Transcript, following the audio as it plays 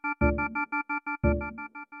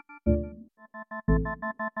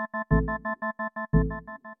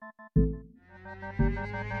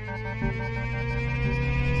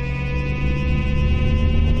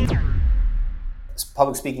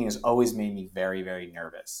public speaking has always made me very, very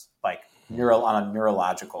nervous, like on a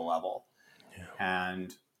neurological level.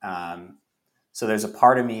 And so there's a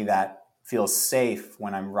part of me that feels safe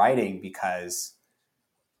when I'm writing because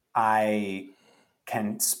I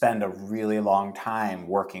can spend a really long time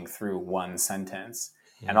working through one sentence.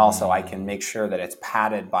 And also I can make sure that it's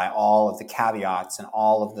padded by all of the caveats and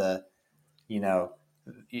all of the,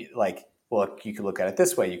 like, well, you could look at it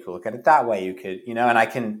this way, you could look at it that way, you could, and I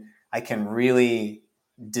can really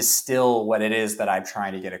distill what it is that I'm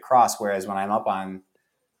trying to get across. Whereas when I'm up on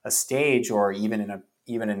a stage or even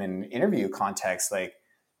in an interview context, like,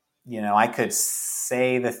 I could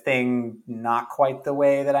say the thing not quite the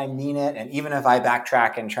way that I mean it. And even if I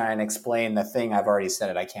backtrack and try and explain the thing I've already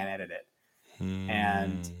said it, I can't edit it.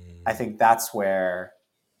 And I think that's where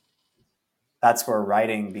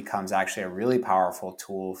writing becomes actually a really powerful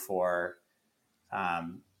tool for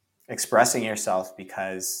expressing yourself,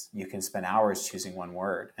 because you can spend hours choosing one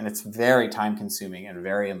word. And it's very time consuming and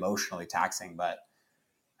very emotionally taxing. But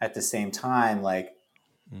at the same time, like,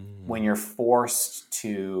 when you're forced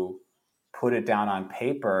to put it down on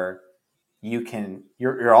paper,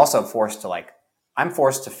 you're also forced to, like, I'm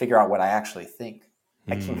forced to figure out what I actually think.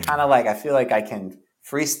 I can kind of, like, I feel like I can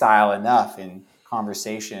freestyle enough in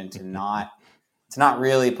conversation to not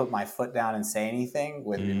really put my foot down and say anything.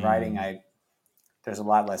 In writing, there's a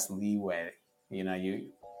lot less leeway,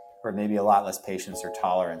 or maybe a lot less patience or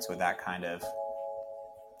tolerance with that kind of,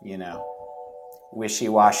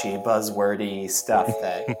 wishy-washy, buzzwordy stuff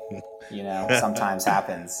that, sometimes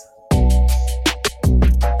happens.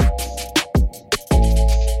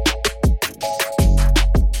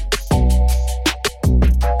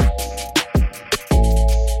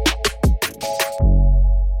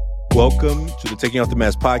 Welcome to the Taking Off the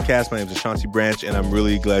Mask podcast. My name is Ashanti Branch, and I'm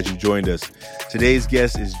really glad you joined us. Today's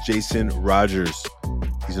guest is Jason Rogers.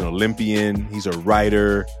 He's an Olympian. He's a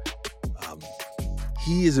writer.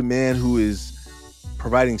 He is a man who is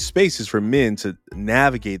providing spaces for men to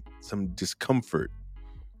navigate some discomfort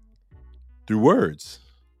through words.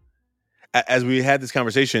 As we had this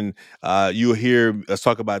conversation, you'll hear us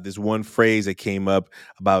talk about this one phrase that came up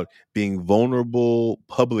about being vulnerable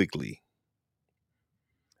publicly.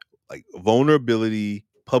 Like vulnerability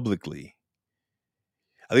publicly.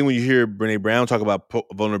 I think when you hear Brené Brown talk about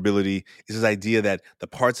vulnerability, it's this idea that the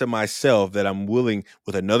parts of myself that I'm willing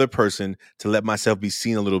with another person to let myself be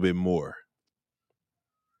seen a little bit more.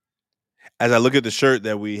 As I look at the shirt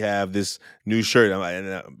that we have, this new shirt,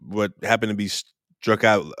 what happened to be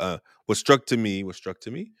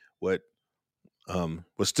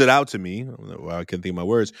what stood out to me, well, I can't think of my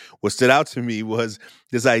words. What stood out to me was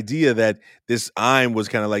this idea that this I'm was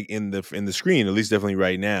kind of like in the screen, at least definitely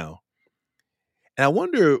right now. And I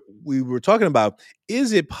wonder, we were talking about,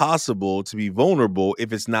 is it possible to be vulnerable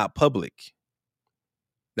if it's not public?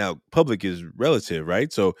 Now, public is relative,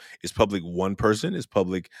 right? So is public one person? Is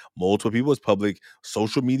public multiple people? Is public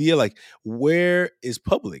social media? Like, where is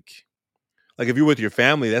public? Like, if you're with your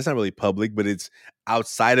family, that's not really public, but it's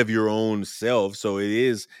outside of your own self. So it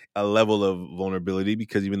is a level of vulnerability,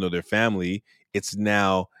 because even though they're family, it's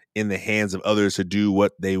now in the hands of others to do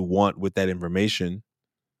what they want with that information.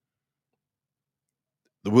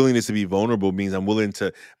 The willingness to be vulnerable means I'm willing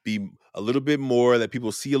to be a little bit more, that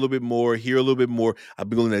people see a little bit more, hear a little bit more. I'm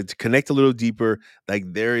willing to connect a little deeper. Like,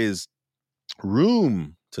 there is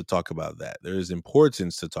room to talk about that. There is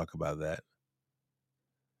importance to talk about that.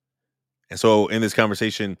 And so in this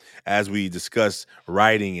conversation, as we discuss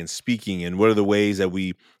writing and speaking and what are the ways that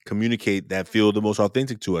we communicate that feel the most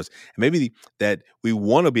authentic to us, and maybe that we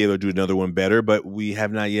want to be able to do another one better, but we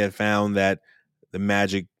have not yet found that the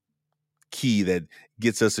magic key that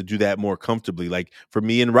gets us to do that more comfortably. Like for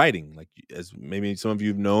me in writing, like as maybe some of you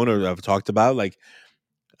have known or I've talked about, like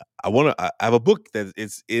I have a book that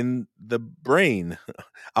it's in the brain.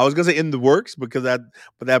 I was gonna say in the works but that'd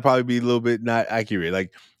probably be a little bit not accurate.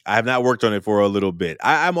 Like I have not worked on it for a little bit.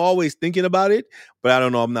 I'm always thinking about it, but I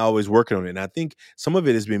don't know. I'm not always working on it. And I think some of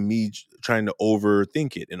it has been me trying to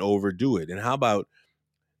overthink it and overdo it. And how about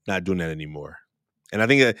not doing that anymore? And I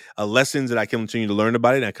think a lessons that I continue to learn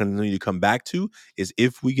about it and I continue to come back to is,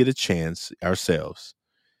 if we get a chance ourselves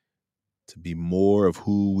to be more of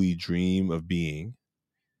who we dream of being,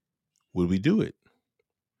 would we do it?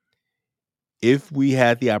 If we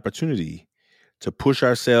had the opportunity to push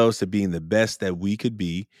ourselves to being the best that we could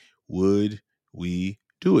be, would we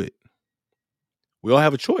do it? We all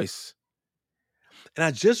have a choice. And I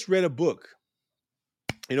just read a book.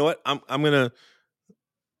 You know what? I'm gonna do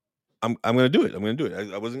it. I'm gonna do it. I'm gonna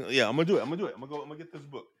do it. I'm gonna get this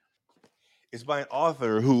book. It's by an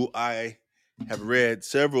author who I have read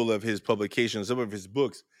several of his publications, some of his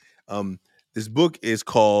books. This book is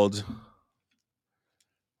called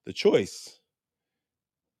The Choice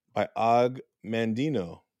by Og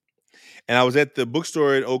Mandino. And I was at the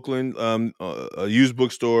bookstore in Oakland, a used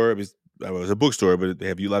bookstore. It was a bookstore, but they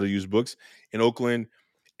have a lot of used books in Oakland.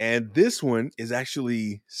 And this one is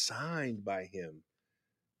actually signed by him,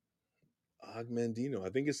 Og Mandino. I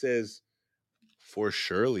think it says for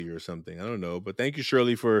Shirley or something. I don't know. But thank you,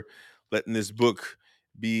 Shirley, for letting this book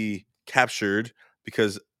be captured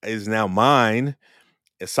because it is now mine.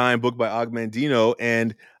 A signed book by Og Mandino.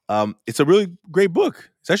 And it's a really great book.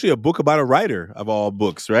 It's actually a book about a writer of all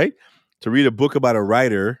books, right? To read a book about a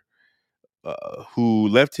writer who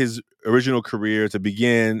left his original career to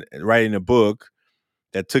begin writing a book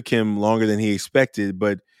that took him longer than he expected,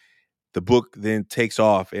 but the book then takes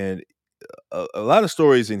off. And a lot of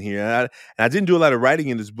stories in here. And I didn't do a lot of writing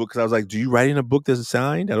in this book because I was like, do you write in a book that's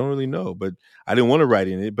signed? I don't really know, but I didn't want to write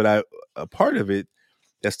in it. But a part of it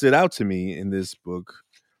that stood out to me in this book,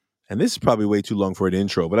 and this is probably way too long for an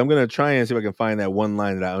intro, but I'm going to try and see if I can find that one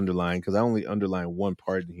line that I underlined because I only underlined one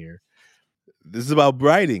part in here. This is about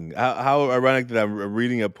writing. How ironic that I'm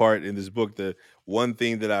reading a part in this book. The one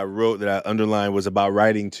thing that I wrote that I underlined was about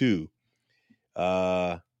writing too.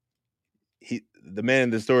 The man in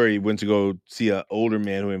the story went to go see an older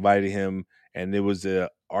man who invited him, and it was an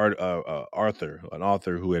author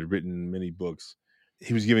who had written many books.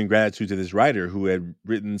 He was giving gratitude to this writer who had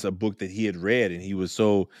written a book that he had read, and he was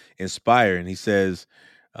so inspired. And he says,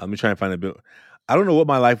 "Let me try and find a bit. I don't know what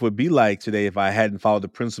my life would be like today if I hadn't followed the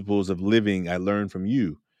principles of living I learned from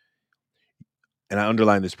you." And I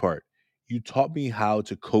underline this part. You taught me how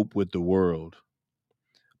to cope with the world.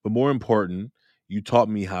 But more important, you taught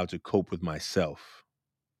me how to cope with myself.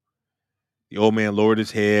 The old man lowered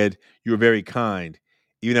his head. You were very kind.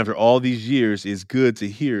 Even after all these years, it's good to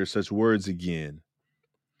hear such words again.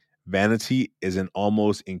 Vanity is an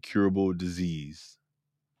almost incurable disease.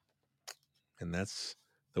 And that's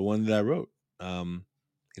the one that I wrote.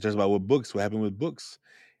 It talks about what happened with books.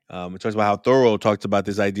 It talks about how Thoreau talked about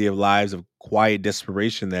this idea of lives of quiet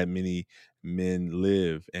desperation that many men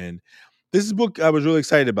live. And this is a book I was really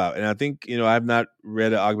excited about. And I think, I've not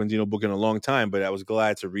read an Og Mandino book in a long time, but I was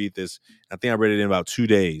glad to read this. I think I read it in about 2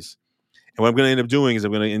 days. And what I'm going to end up doing is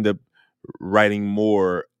I'm going to end up writing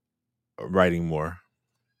more.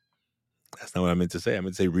 That's not what I meant to say. I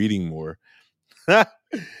meant to say reading more. But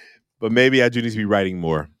maybe I do need to be writing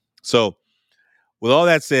more. So with all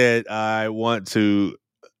that said, I want to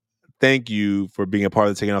thank you for being a part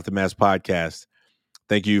of the Taking Off the Mask podcast.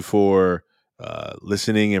 Thank you for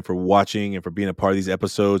listening and for watching and for being a part of these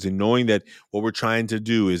episodes and knowing that what we're trying to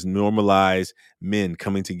do is normalize men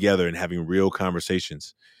coming together and having real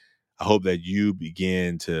conversations. I hope that you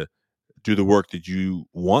begin to do the work that you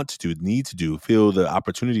want to do, need to do, feel the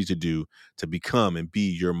opportunity to do, to become and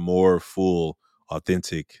be your more full,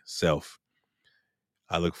 authentic self.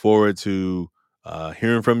 I look forward to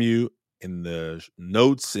hearing from you in the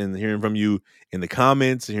notes and hearing from you in the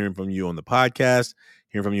comments, hearing from you on the podcast,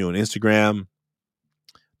 hearing from you on Instagram.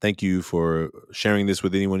 Thank you for sharing this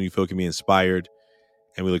with anyone you feel can be inspired.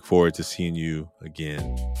 And we look forward to seeing you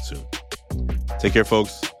again soon. Take care,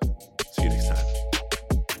 folks. See you next time.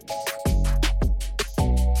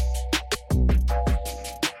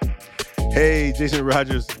 Hey, Jason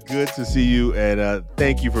Rogers, good to see you. And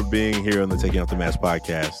thank you for being here on the Taking Off the Mask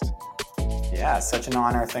podcast. Yeah, such an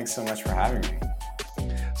honor. Thanks so much for having me.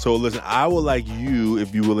 So listen, I would like you,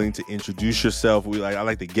 if you're willing to introduce yourself. I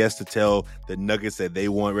like the guests to tell the nuggets that they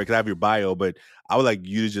want. Because I have your bio, but I would like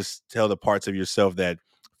you to just tell the parts of yourself that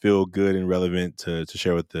feel good and relevant to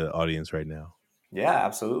share with the audience right now. Yeah,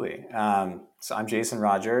 absolutely. So I'm Jason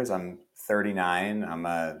Rogers. I'm 39. I'm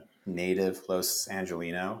a native Los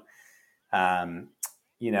Angelino.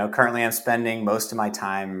 Currently I'm spending most of my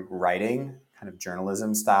time writing kind of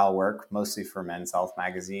journalism style work, mostly for Men's Health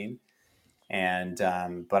magazine.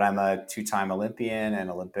 But I'm a 2-time Olympian and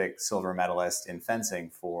Olympic silver medalist in fencing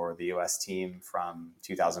for the U.S. team from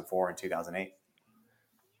 2004 and 2008.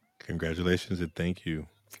 Congratulations and thank you.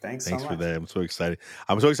 Thanks so much for that. I'm so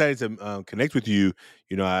excited. To connect with you.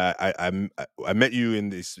 I met you in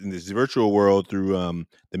this virtual world through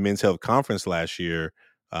the Men's Health Conference last year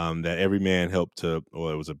that Everyman helped to. Well,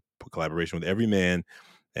 it was a collaboration with Everyman,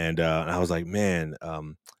 and I was like, man,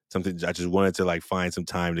 something I just wanted to find some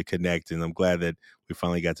time to connect, and I'm glad that we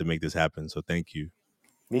finally got to make this happen. So thank you.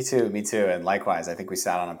 Me too, and likewise. I think we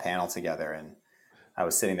sat on a panel together, and I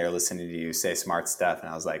was sitting there listening to you say smart stuff, and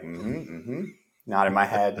I was like, nodding my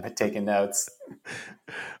head, taking notes.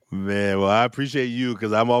 Man, well, I appreciate you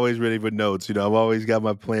because I'm always ready for notes. I've always got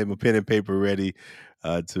my pen and paper ready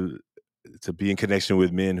to be in connection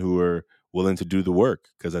with men who are willing to do the work,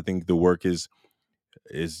 because I think the work is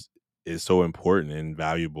is so important and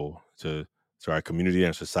valuable to our community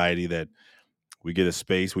and society, that we get a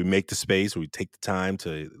space, we make the space, we take the time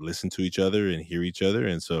to listen to each other and hear each other.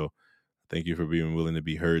 And so thank you for being willing to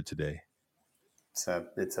be heard today. So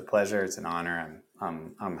it's a pleasure. It's an honor.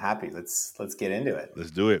 I'm happy. Let's get into it.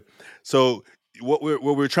 Let's do it. So what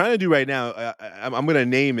we're trying to do right now, I'm going to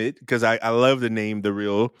name it because I love the name The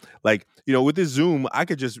Real. Like, with this Zoom, I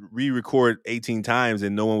could just re-record 18 times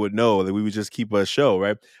and no one would know, that we would just keep a show,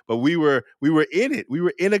 right? But we were in it. We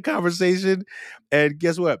were in a conversation, and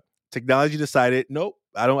guess what? Technology decided, nope,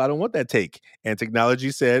 I don't want that take, and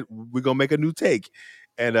technology said we're gonna make a new take.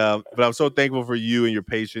 And but I'm so thankful for you and your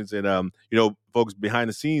patience, and folks behind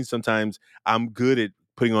the scenes. Sometimes I'm good at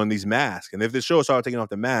putting on these masks. And if the show started taking off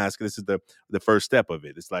the mask, this is the first step of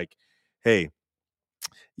it. It's like, hey,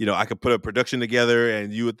 I could put a production together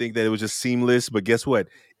and you would think that it was just seamless, but guess what?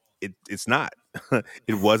 It's not.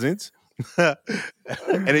 It wasn't.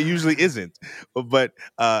 And it usually isn't. But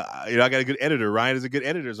I got a good editor. Ryan is a good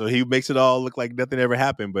editor, so he makes it all look like nothing ever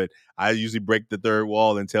happened. But I usually break the third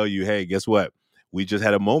wall and tell you, hey, guess what? We just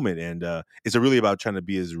had a moment. And it's really about trying to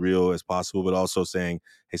be as real as possible, but also saying,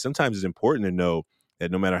 hey, sometimes it's important to know that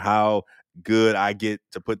no matter how good I get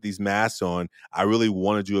to put these masks on, I really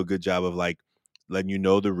want to do a good job of like letting you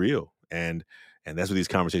know the real. And that's what these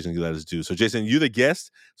conversations let us do. So Jason, you're the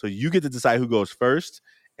guest, so you get to decide who goes first,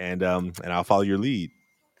 and I'll follow your lead.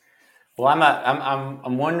 Well,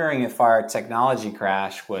 I'm wondering if our technology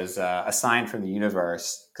crash was a sign from the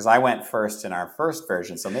universe, because I went first in our first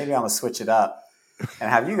version. So maybe I'm gonna switch it up and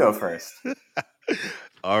have you go first.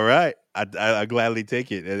 All right, I gladly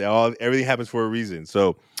take it. And everything happens for a reason.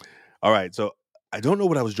 So, all right. So I don't know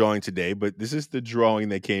what I was drawing today, but this is the drawing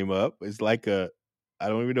that came up. It's like I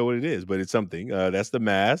don't even know what it is, but it's something. That's the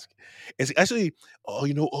mask. It's actually,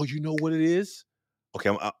 you know what it is. Okay,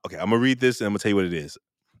 I'm gonna read this and I'm gonna tell you what it is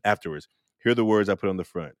afterwards. Here are the words I put on the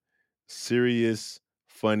front: serious,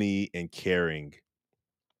 funny, and caring.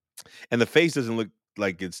 And the face doesn't look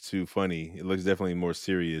like it's too funny. It looks definitely more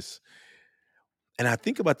serious. And I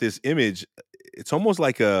think about this image, it's almost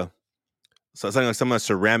like something like some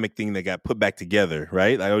ceramic thing that got put back together,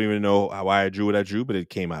 right? I don't even know why I drew what I drew, but it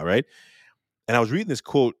came out, right? And I was reading this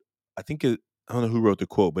quote. I don't know who wrote the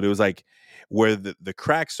quote, but it was like, where the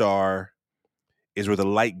cracks are is where the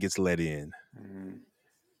light gets let in. Mm,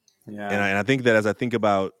 yeah. And I think that as I think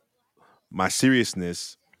about my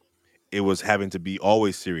seriousness, it was having to be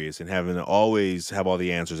always serious and having to always have all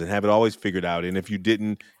the answers and have it always figured out. And if you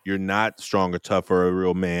didn't, you're not strong or tough or a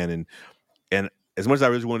real man. And as much as I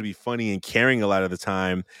really want to be funny and caring a lot of the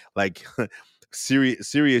time, like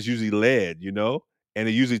serious usually led, and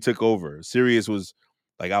it usually took over. Serious was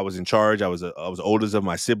like I was in charge. I was the oldest of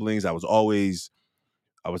my siblings. I was the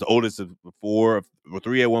oldest of four or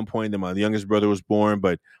three at one point. Then my youngest brother was born,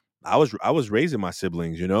 but I was raising my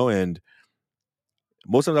siblings, and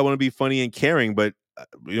most times I want to be funny and caring, but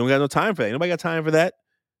you don't got no time for that. Nobody got time for that.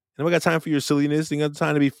 Nobody got time for your silliness. You got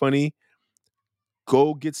time to be funny.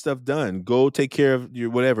 Go get stuff done. Go take care of your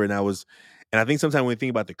whatever. And I think sometimes when we think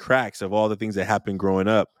about the cracks of all the things that happened growing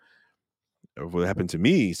up, or what happened to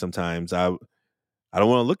me, sometimes I don't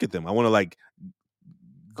want to look at them. I want to like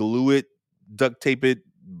glue it, duct tape it,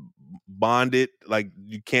 bond it, like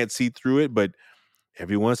you can't see through it. But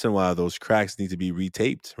every once in a while, those cracks need to be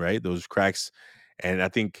retaped, right? Those cracks, and I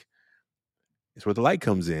think it's where the light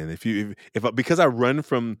comes in. If because I run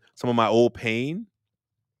from some of my old pain,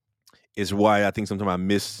 is why I think sometimes I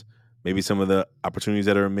miss maybe some of the opportunities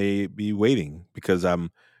that are maybe waiting, because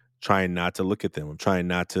I'm trying not to look at them. I'm trying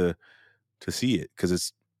not to see it, because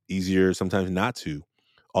it's easier sometimes not to.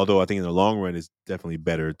 Although I think in the long run, it's definitely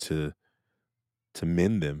better to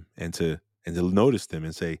mend them and to notice them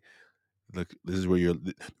and say, look, this is where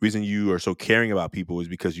the reason you are so caring about people is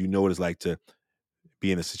because you know what it's like to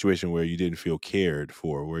be in a situation where you didn't feel cared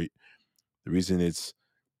for, where the reason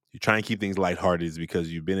you try and keep things lighthearted is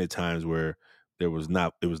because you've been at times where it was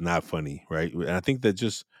not funny, right? And I think that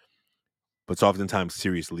but oftentimes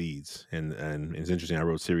serious leads, and it's interesting. I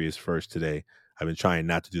wrote serious first today. I've been trying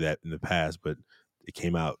not to do that in the past, but it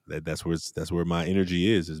came out that's where my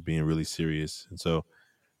energy is being really serious, and so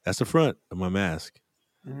that's the front of my mask.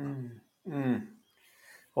 Mm, mm.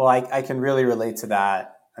 Well, I can really relate to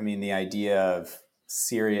that. I mean, the idea of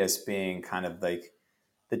serious being kind of like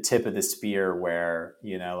the tip of the spear, where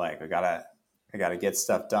like I gotta get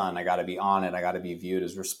stuff done. I gotta be on it. I gotta be viewed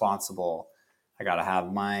as responsible. I gotta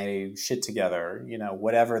have my shit together.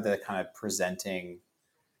 Whatever the kind of presenting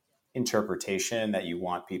interpretation that you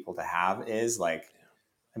want people to have is like.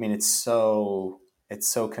 I mean, it's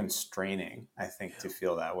so constraining, I think, to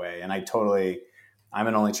feel that way. And I'm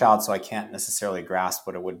an only child, so I can't necessarily grasp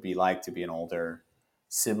what it would be like to be an older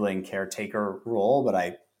sibling caretaker role, but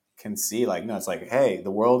I can see like, no, it's like, hey,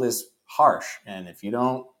 the world is harsh. And if you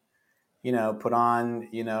don't, put on,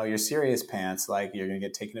 your serious pants, like you're going to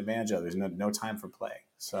get taken advantage of. There's no time for play.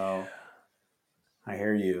 So I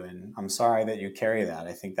hear you. And I'm sorry that you carry that.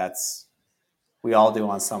 I think we all do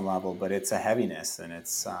on some level, but it's a heaviness, and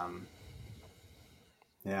it's, it's a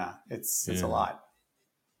Yeah. lot.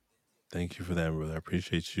 Thank you for that, brother. I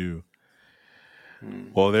appreciate you.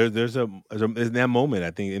 Mm. Well, there's in that moment,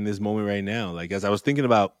 I think in this moment right now, like as I was thinking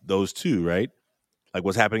about those two, right? Like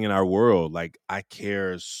what's happening in our world, like I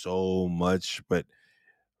care so much, but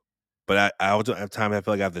I also have time I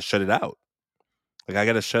feel like I have to shut it out. Like I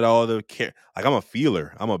got to shut all the care. Like I'm a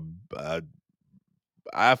feeler.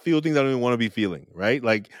 I feel things I don't even want to be feeling, right?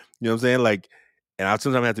 Like, you know what I'm saying? Like, and I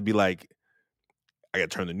sometimes have to be like, I got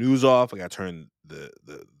to turn the news off. I got to turn the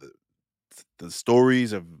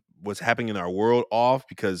stories of what's happening in our world off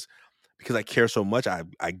because I care so much.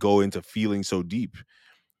 I go into feeling so deep,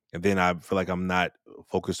 and then I feel like I'm not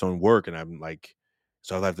focused on work, and I'm like,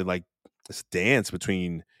 so I have to like this dance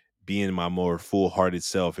between being my more full hearted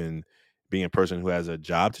self and being a person who has a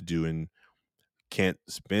job to do and can't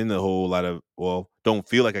spend a whole lot of don't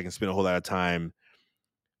feel like I can spend a whole lot of time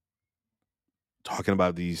talking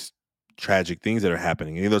about these tragic things that are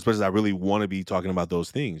happening. And in those places I really want to be talking about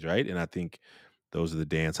those things, right? And I think those are the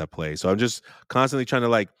dance I play. So I'm just constantly trying to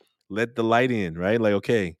like let the light in, right? Like,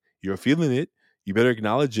 okay, you're feeling it. You better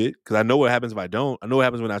acknowledge it because I know what happens if I don't. I know what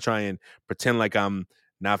happens when I try and pretend like I'm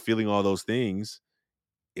not feeling all those things.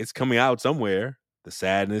 It's coming out somewhere. The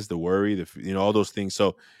sadness, the worry, all those things.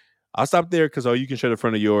 So I'll stop there because you can share the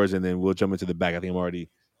front of yours and then we'll jump into the back. I think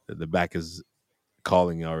the back is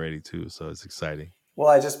calling already too. So it's exciting.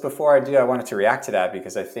 Well, before I do, I wanted to react to that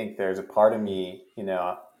because I think there's a part of me,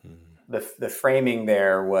 the framing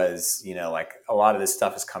there was, like a lot of this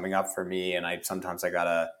stuff is coming up for me, and sometimes I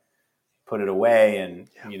gotta put it away and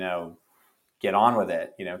get on with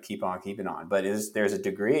it, keep on keeping on. But there's a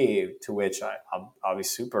degree to which I'll be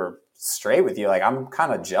super straight with you. Like I'm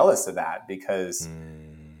kind of jealous of that because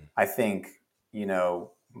I think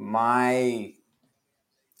my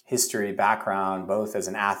history background, both as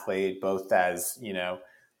an athlete, both as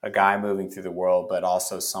a guy moving through the world, but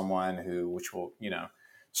also someone which will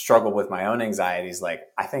struggle with my own anxieties. Like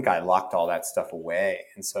I think I locked all that stuff away,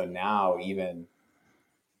 and so now even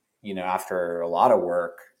after a lot of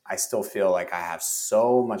work, I still feel like I have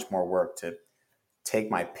so much more work to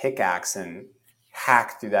take my pickaxe and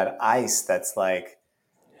hack through that ice that's like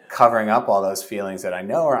covering up all those feelings that I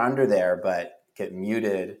know are under there, but get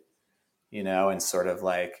muted, and sort of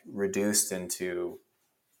like reduced into,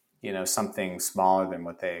 something smaller than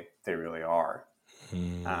what they really are.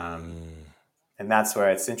 And that's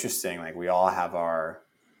where it's interesting. Like we all have our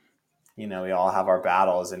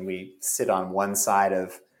battles, and we sit on one side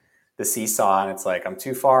of the seesaw and it's like, I'm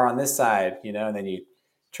too far on this side, and then you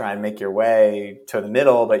try and make your way to the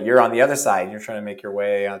middle, but you're on the other side and you're trying to make your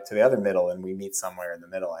way out to the other middle, and we meet somewhere in the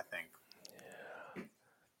middle, I think.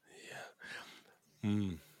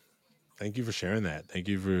 Thank you for sharing that. Thank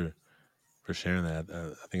you for sharing that.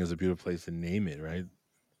 I think it's a beautiful place to name it, right?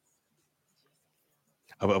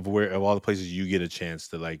 Of all the places you get a chance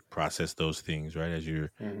to like process those things, right? As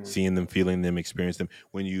you're seeing them, feeling them, experience them.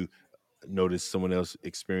 When you notice someone else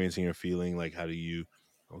experiencing or feeling, like how do you?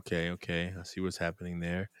 Okay, I see what's happening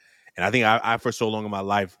there. And I think I for so long in my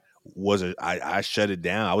life I shut it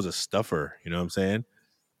down. I was a stuffer. You know what I'm saying?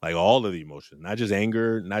 Like all of the emotions, not just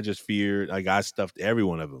anger, not just fear. Like I stuffed every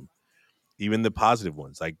one of them, even the positive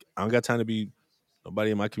ones. Like I don't got time to be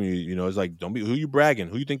nobody in my community. It's like don't be who you bragging.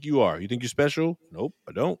 Who you think you are? You think you're special? Nope,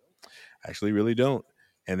 I don't. Actually, really don't.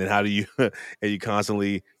 And then how do you? And you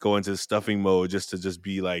constantly go into stuffing mode just to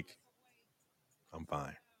be like, I'm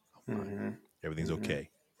fine. I'm fine. Mm-hmm. Everything's Mm-hmm. okay,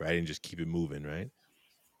 right? And just keep it moving, right?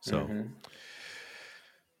 So, Mm-hmm.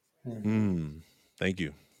 Mm-hmm. thank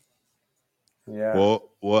you. Yeah.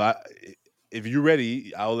 Well, if you're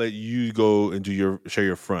ready, I'll let you go and share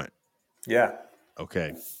your front. Yeah.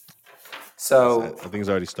 Okay. So I think it's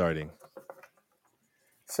already starting.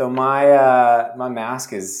 So my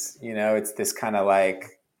mask is, it's this kind of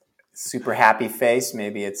like super happy face.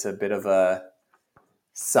 Maybe it's a bit of a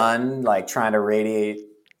sun, like trying to radiate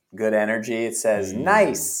good energy. It says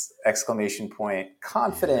nice, exclamation point,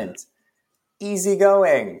 confident,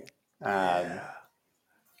 easygoing.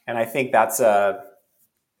 And I think that's a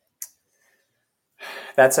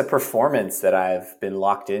performance that I've been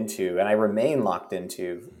locked into, and I remain locked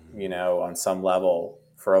into, on some level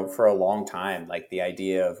for a long time. Like the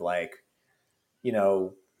idea of like, you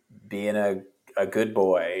know, being a good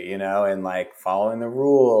boy, you know, and like following the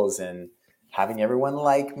rules and having everyone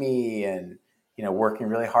like me and, you know, working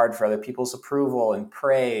really hard for other people's approval and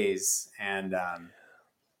praise. And,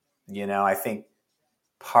 you know, I think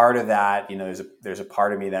part of that, you know, there's a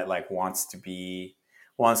part of me that like wants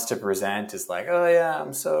to present as like, oh yeah,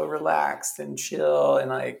 I'm so relaxed and chill. And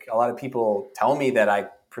like a lot of people tell me that I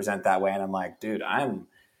present that way. And I'm like, dude, I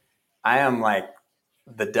am like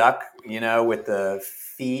the duck, you know, with the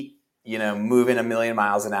feet, you know, moving a million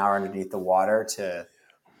miles an hour underneath the water to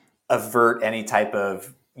avert any type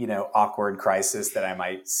of, you know, awkward crisis that I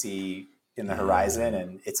might see in the horizon. Yeah.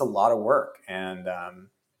 And it's a lot of work. And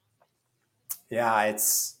yeah,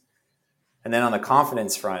 and then on the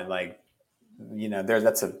confidence front, like, you know,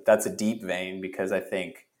 that's a deep vein because I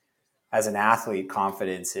think as an athlete,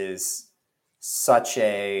 confidence is such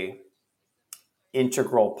a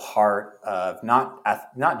integral part of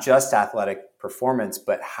not just athletic performance,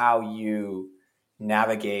 but how you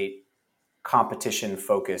navigate competition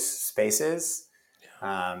focused spaces.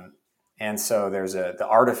 Um, and so the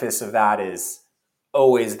artifice of that is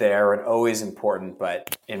always there and always important.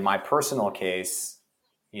 But in my personal case,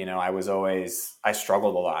 you know, I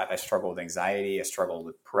struggled a lot. I struggled with anxiety. I struggled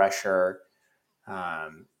with pressure.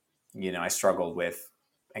 Um, you know, I struggled with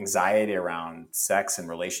anxiety around sex and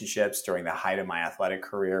relationships during the height of my athletic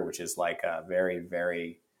career, which is like a very,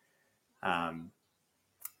 very, um,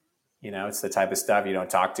 you know, it's the type of stuff you don't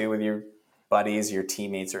talk to with your buddies, your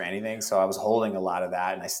teammates, or anything. So I was holding a lot of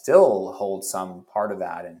that, and I still hold some part of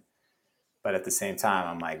that. And but at the same time,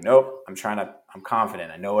 I'm like, nope, I'm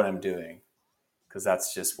confident. I know what I'm doing because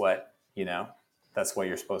that's just what you know. That's what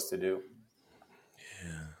you're supposed to do.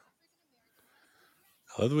 Yeah.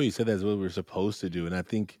 I love the way you said that's what we're supposed to do. And I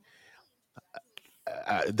think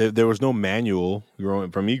there was no manual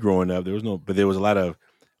growing for me growing up. There was no, but there was a lot of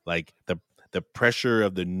like the pressure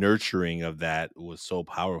of the nurturing of that was so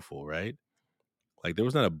powerful, right? Like there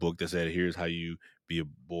was not a book that said, "Here's how you be a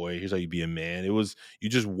boy. Here's how you be a man." It was you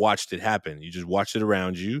just watched it happen. You just watched it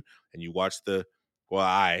around you, and you watched the. Well,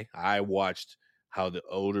 I watched how the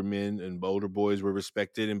older men and older boys were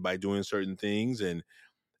respected, and by doing certain things, and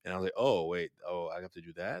I was like, oh wait, oh I have to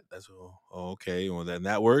do that. That's okay. Well then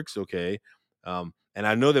that works. Okay. And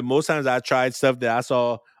I know that most times I tried stuff that I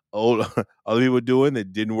saw old other people doing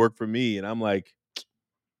that didn't work for me, and I'm like,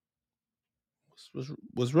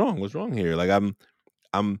 what's wrong? What's wrong here? Like I'm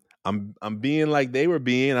being like they were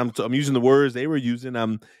being. I'm using the words they were using.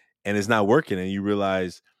 And it's not working. And you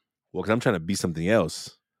realize, well, because I'm trying to be something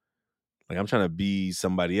else. Like I'm trying to be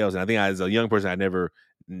somebody else. And I think as a young person, I never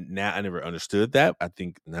understood that. I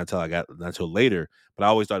think not until later. But I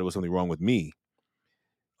always thought it was something wrong with me.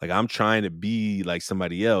 Like I'm trying to be like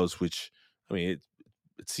somebody else, which I mean,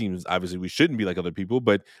 it seems obviously we shouldn't be like other people,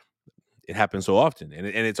 but it happens so often, and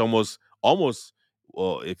it's almost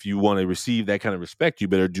well, if you want to receive that kind of respect, you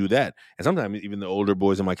better do that. And sometimes even the older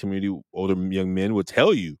boys in my community, older young men, would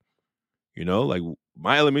tell you, you know, like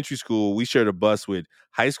my elementary school, we shared a bus with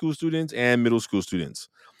high school students and middle school students.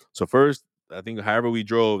 So first, I think however we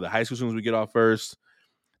drove, the high school students would get off first,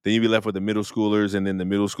 then you'd be left with the middle schoolers, and then the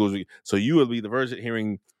middle schoolers. So you would be the first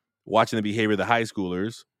watching the behavior of the high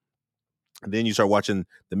schoolers, and then you start watching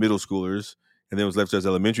the middle schoolers, and then it was left to us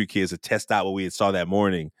elementary kids to test out what we had saw that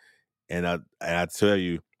morning. And I tell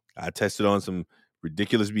you, I tested on some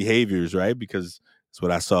ridiculous behaviors, right? Because it's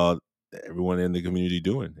what I saw everyone in the community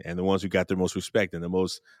doing, and the ones who got the most respect and the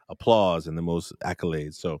most applause and the most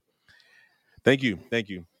accolades. So, thank you.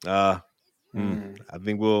 Mm. I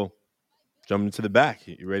think we'll jump into the back.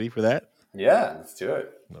 You ready for that? Yeah, let's do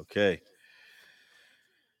it. Okay.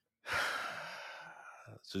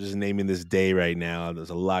 So just naming this day right now, there's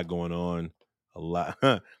a lot going on, a lot,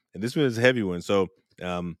 and this one is a heavy one. So,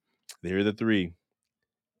 here are the three: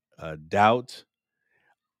 doubt.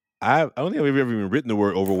 I don't think I've ever even written the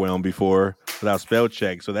word overwhelmed before without spell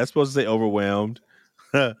check. So that's supposed to say overwhelmed,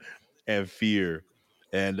 and fear.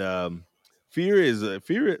 And fear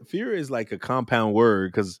is like a compound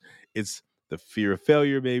word because it's the fear of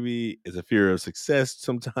failure. Maybe it's a fear of success.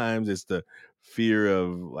 Sometimes it's the fear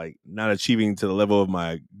of like not achieving to the level of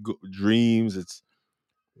my dreams. It's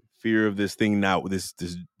fear of this thing not this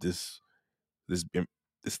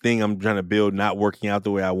this thing I'm trying to build not working out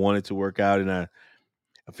the way I want it to work out, and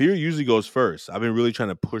fear usually goes first. I've been really trying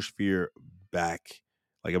to push fear back.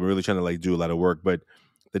 Like I've been really trying to like do a lot of work, but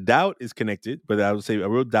the doubt is connected. But I would say a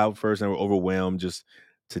real doubt first, and we're overwhelmed. Just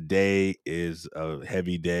today is a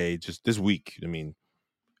heavy day. Just this week. I mean,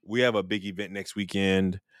 we have a big event next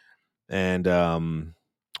weekend, and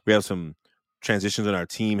we have some transitions on our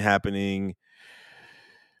team happening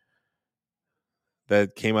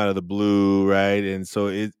that came out of the blue, right? And so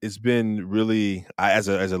it's been really, as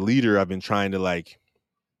a leader, I've been trying to like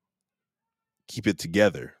keep it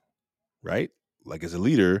together, right? Like as a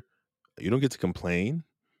leader, you don't get to complain.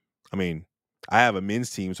 I mean, I have a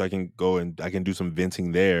men's team, so I can go and I can do some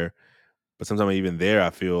venting there. But sometimes even there,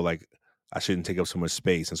 I feel like I shouldn't take up so much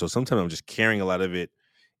space, and so sometimes I'm just carrying a lot of it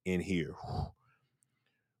in here.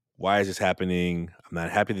 Why is this happening? I'm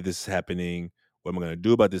not happy that this is happening. What am I going to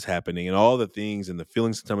do about this happening? And all the things and the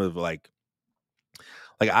feelings sometimes of like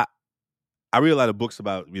I read a lot of books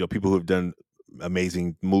about people who have done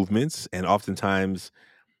amazing movements, and oftentimes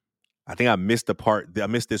I think I missed the part. I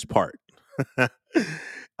missed this part.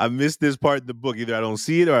 I missed this part in the book. Either I don't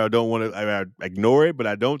see it or I don't want to. I ignore it, but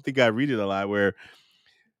I don't think I read it a lot. Where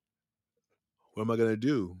what am I gonna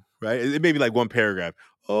do? Right? It may be like one paragraph.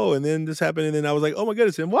 Oh, and then this happened, and then I was like, oh my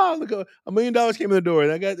goodness, and wow, look, $1 million came in the door,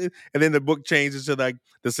 and I got it. And then the book changes to like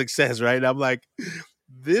the success, right? And I'm like,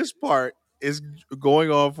 this part is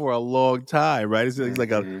going on for a long time, right? It's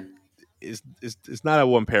like a Mm-hmm. it's not a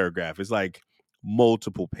one paragraph. It's like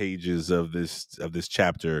multiple pages of this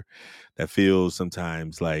chapter that feels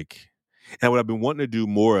sometimes like. And what I've been wanting to do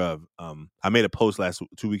more of, I made a post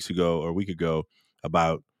 2 weeks ago or a week ago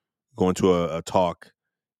about going to a talk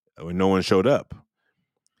when no one showed up.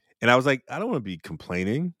 And I was like, I don't want to be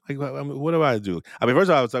complaining. Like, what do I do? I mean,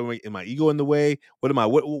 first of all, I was like, am my ego in the way?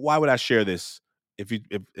 Why would I share this if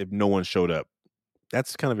no one showed up?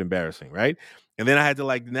 That's kind of embarrassing, right? And then I had to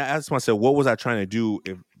like ask myself, what was I trying to do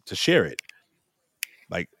to share it?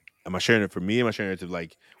 Like, am I sharing it for me? Am I sharing it to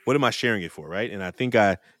like, what am I sharing it for, right? And I think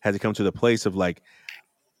I had to come to the place of like,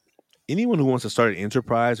 anyone who wants to start an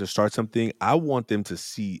enterprise or start something, I want them to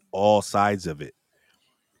see all sides of it.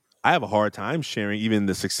 I have a hard time sharing even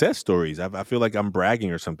the success stories. I feel like I'm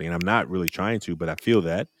bragging or something, and I'm not really trying to, but I feel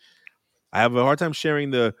that. I have a hard time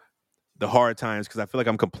sharing the hard times because I feel like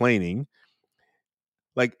I'm complaining.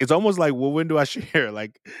 Like it's almost like, well, when do I share?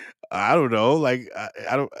 Like I don't know. Like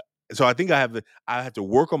I don't. So I think I have to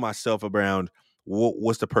work on myself around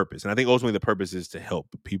what's the purpose, and I think ultimately the purpose is to help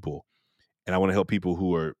people, and I want to help people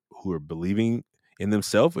who are believing in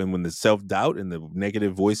themselves, and when the self doubt and the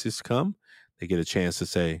negative voices come, they get a chance to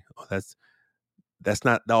say, "Oh, that's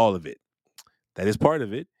not all of it. That is part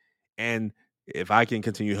of it." And if I can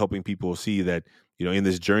continue helping people see that, in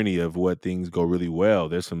this journey of what things go really well,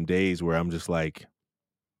 there's some days where I'm just like,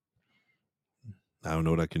 I don't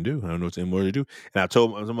know what I can do. I don't know what's more to do. And I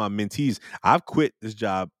told some of my mentees, I've quit this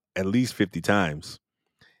job at least 50 times.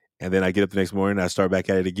 And then I get up the next morning and I start back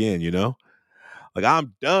at it again, Like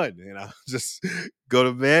I'm done. And I just go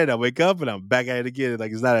to bed, I wake up and I'm back at it again.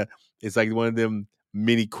 Like it's like one of them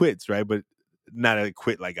mini quits, right? But not a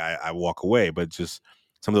quit like I walk away, but just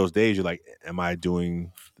some of those days you're like, am I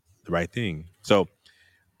doing the right thing? So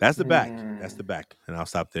that's the back. That's Mm. the back. And I'll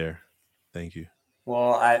stop there. Thank you.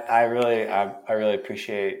 Well, I really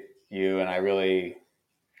appreciate you, and I really,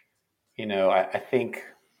 I think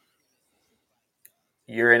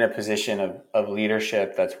you're in a position of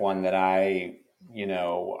leadership that's one that you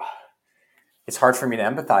know, it's hard for me to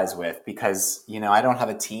empathize with because, I don't have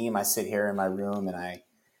a team. I sit here in my room and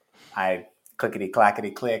I clickety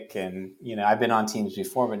clackety click. And, I've been on teams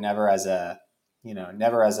before, but never as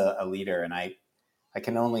never as a leader. And I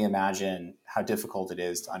can only imagine how difficult it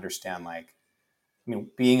is to understand, like,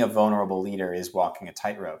 being a vulnerable leader is walking a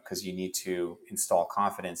tightrope because you need to install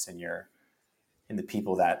confidence in the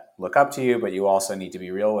people that look up to you, but you also need to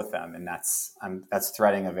be real with them. And that's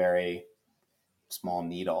threading a very small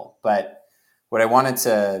needle. But what I wanted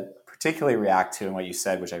to particularly react to and what you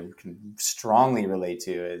said, which I can strongly relate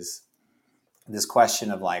to, is this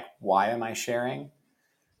question of like, why am I sharing?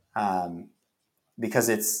 Um, because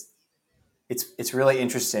it's really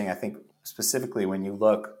interesting. I think specifically when you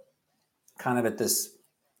look kind of at this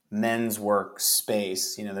men's work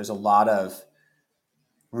space, there's a lot of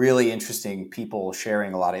really interesting people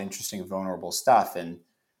sharing a lot of interesting, vulnerable stuff. And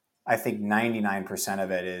I think 99% of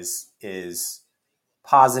it is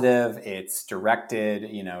positive. It's directed,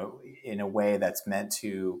 in a way that's meant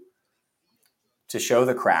to show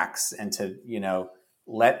the cracks and to,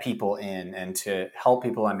 let people in and to help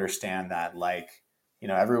people understand that, like,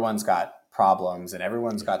 everyone's got problems and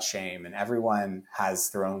everyone's Yeah. got shame and everyone has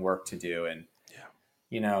their own work to do. And,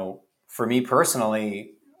 Yeah. For me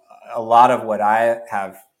personally, a lot of what I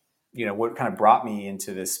have, what kind of brought me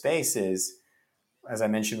into this space is, as I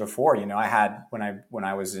mentioned before, I had when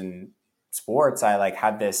I was in sports, I like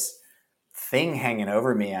had this thing hanging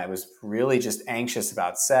over me. I was really just anxious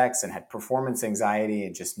about sex and had performance anxiety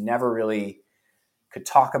and just never really could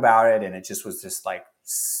talk about it. And it just was just like,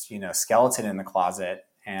 skeleton in the closet.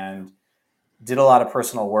 And did a lot of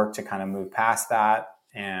personal work to kind of move past that,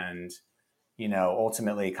 and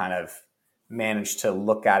ultimately kind of managed to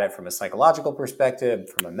look at it from a psychological perspective,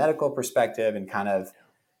 from a medical perspective, and kind of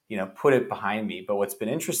put it behind me. But what's been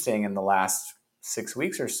interesting in the last 6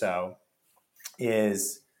 weeks or so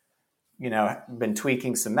is been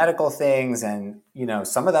tweaking some medical things, and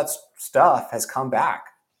some of that stuff has come back,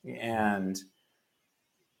 and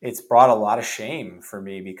it's brought a lot of shame for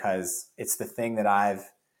me because it's the thing that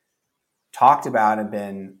I've talked about and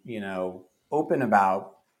been open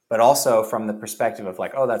about, but also from the perspective of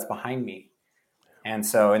like, oh, that's behind me. And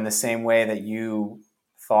so in the same way that you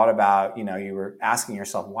thought about, you were asking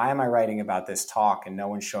yourself, why am I writing about this talk and no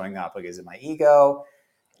one's showing up? Like, is it my ego?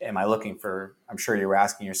 Am I looking for, I'm sure you were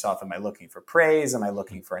asking yourself, am I looking for praise? Am I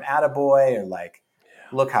looking for an attaboy? Or like,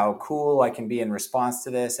 look how cool I can be in response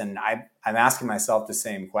to this. And I'm asking myself the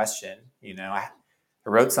same question. I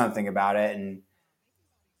wrote something about it,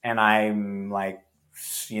 and I'm like,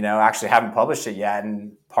 actually haven't published it yet.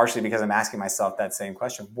 And partially because I'm asking myself that same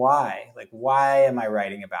question. Why? Like, why am I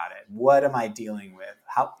writing about it? What am I dealing with?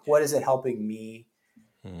 What is it helping me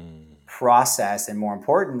process? And more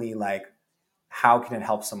importantly, like, how can it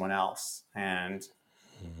help someone else? And,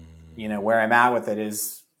 where I'm at with it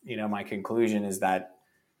is, my conclusion is that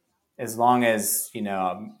as long as,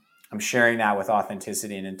 I'm sharing that with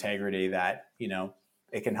authenticity and integrity, that,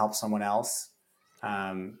 it can help someone else.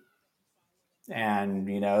 And,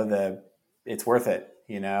 it's worth it,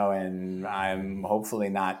 and I'm hopefully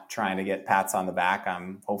not trying to get pats on the back.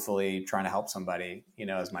 I'm hopefully trying to help somebody,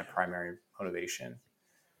 as my primary motivation.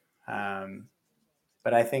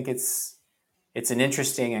 But I think it's an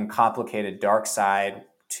interesting and complicated dark side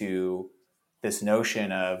to this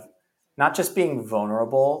notion of not just being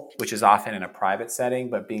vulnerable, which is often in a private setting,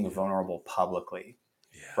 but being vulnerable publicly,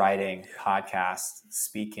 writing, podcasts,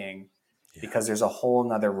 speaking, because there's a whole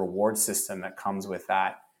nother reward system that comes with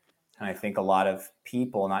that. And I think a lot of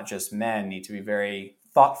people, not just men, need to be very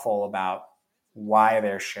thoughtful about why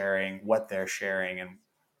they're sharing, what they're sharing, and,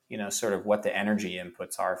 sort of what the energy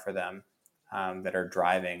inputs are for them that are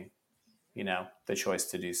driving the choice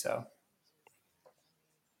to do so.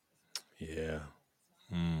 Yeah.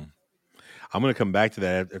 I'm going to come back to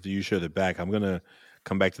that after you share the back. I'm going to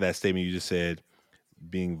come back to that statement you just said,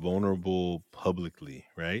 being vulnerable publicly,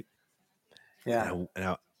 right? Yeah.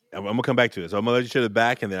 And I'm going to come back to it. So I'm going to let you share the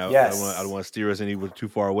back, and then I don't want to steer us anywhere too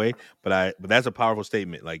far away. But that's a powerful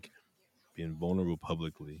statement, like being vulnerable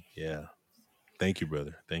publicly. Yeah. Thank you,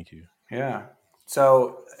 brother. Thank you. Yeah.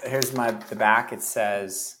 So here's the back. It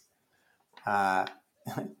says,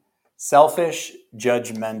 selfish,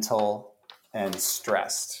 judgmental, and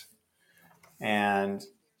stressed. And,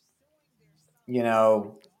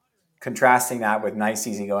 contrasting that with nice,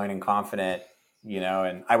 easygoing, and confident,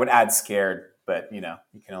 and I would add scared, but, you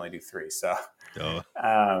can only do 3. So we'll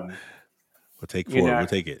take 4. We'll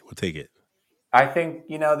take it. I think,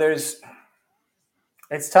 it's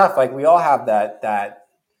tough. Like, we all have that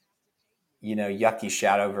yucky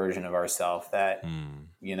shadow version of ourselves that,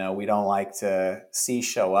 we don't like to see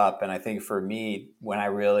show up. And I think for me, when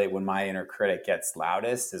my inner critic gets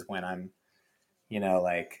loudest is when I'm, when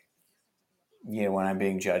I'm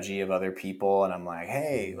being judgy of other people, and I'm like,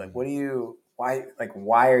 hey, like,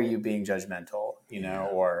 why are you being judgmental?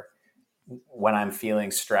 Or when I'm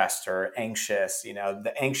feeling stressed or anxious,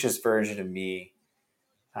 the anxious version of me,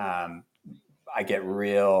 I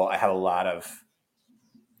have a lot of,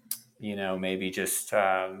 maybe just,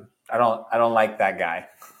 I don't like that guy,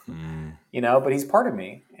 but he's part of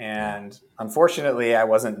me. And unfortunately I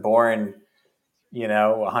wasn't born,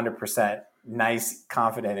 100% nice,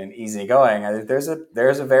 confident, and easygoing. There's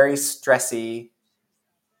a very stressy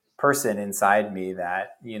person inside me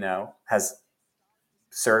that, has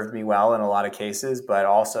served me well in a lot of cases, but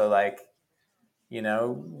also like,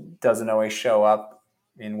 doesn't always show up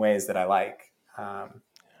in ways that I like. And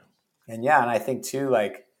I think too,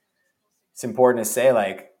 like, it's important to say,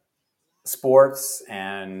 like, sports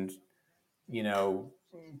and,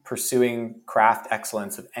 pursuing craft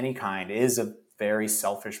excellence of any kind is a very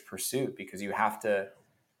selfish pursuit, because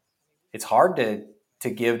it's hard to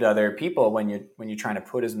give to other people when you're trying to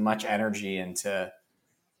put as much energy into,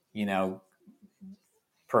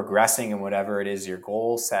 progressing in whatever it is your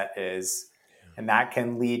goal set is. And that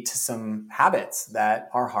can lead to some habits that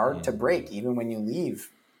are hard to break, even when you leave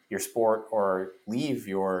your sport or leave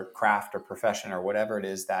your craft or profession or whatever it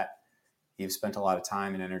is that you've spent a lot of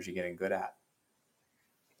time and energy getting good at.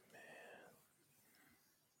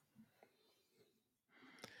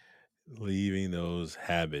 Leaving those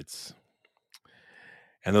habits.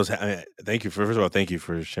 And thank you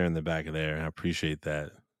for sharing the back of there. I appreciate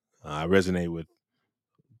that. I resonate with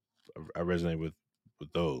I resonate with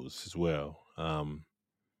those as well. And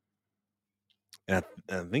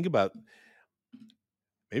I think about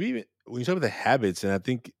maybe even when you talk about the habits, and I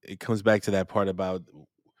think it comes back to that part about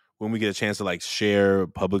when we get a chance to like share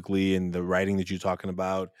publicly and the writing that you're talking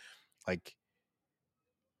about. Like,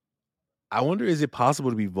 I wonder, is it possible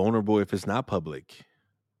to be vulnerable if it's not public?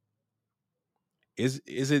 Is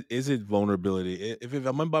it vulnerability? If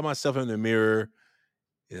I'm by myself in the mirror,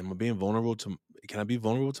 am I being vulnerable to? Can I be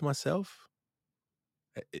vulnerable to myself?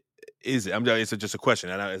 Is it? It's just a question.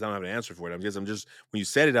 I don't have an answer for it. I'm just when you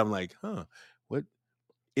said it, I'm like, huh? What?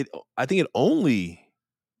 I think it only.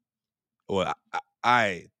 Well,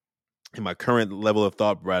 I in my current level of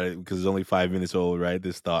thought about it, because it's only 5 minutes old, right?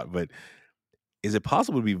 This thought, but is it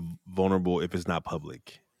possible to be vulnerable if it's not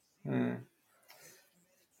public?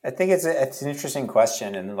 I think it's an interesting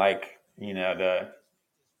question, and like the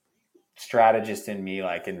strategist in me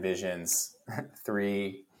like envisions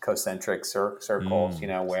three concentric circles,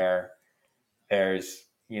 where there's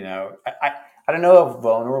I don't know if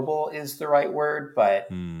vulnerable is the right word, but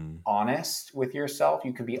honest with yourself.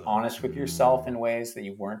 You can be honest with yourself in ways that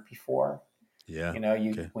you weren't before. Yeah.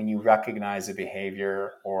 Okay. When you recognize a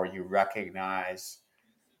behavior or you recognize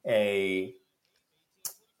a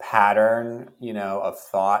pattern, of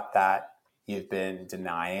thought that you've been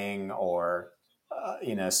denying or,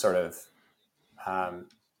 sort of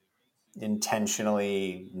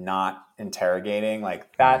intentionally not interrogating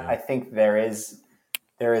like that. Yeah. I think there is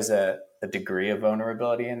a degree of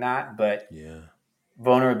vulnerability in that, but Yeah.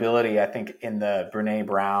 vulnerability, I think in the Brene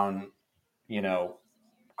Brown,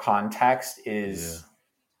 context Yeah.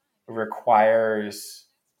 requires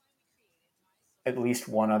at least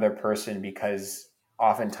one other person, because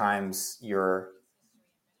oftentimes you're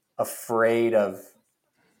afraid of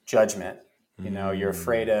judgment. You're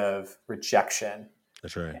afraid of rejection.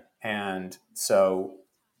 That's right. And so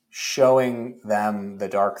showing them the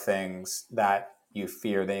dark things that you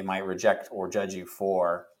fear they might reject or judge you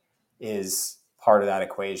for is part of that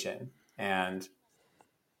equation. And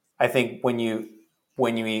I think when you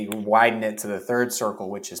widen it to the third circle,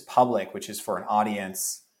 which is public, which is for an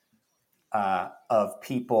audience of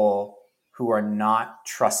people who are not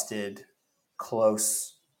trusted,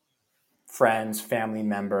 close friends, family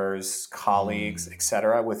members, colleagues,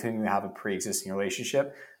 etc., with whom you have a pre-existing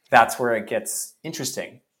relationship, that's where it gets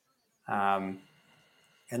interesting. And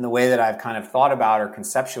the way that I've kind of thought about or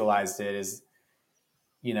conceptualized it is,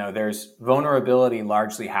 there's vulnerability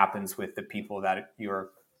largely happens with the people that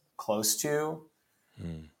you're close to.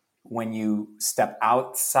 When you step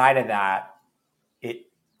outside of that,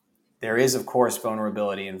 there is, of course,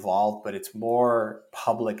 vulnerability involved, but it's more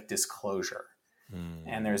public disclosure.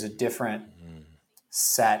 And there's a different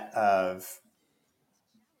set of,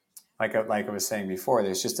 like I was saying before,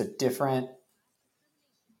 there's just a different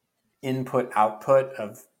input output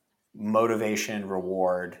of motivation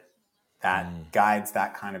reward that guides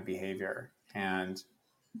that kind of behavior. And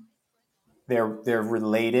they're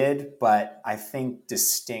related, but I think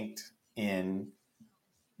distinct in,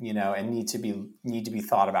 and need to be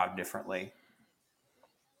thought about differently.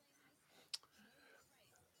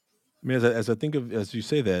 I mean, as I think of, as you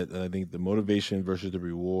say that, I think the motivation versus the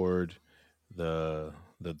reward, the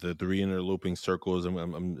three interloping circles.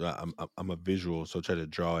 I'm a visual, so I try to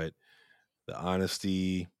draw it. The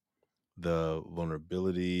honesty, the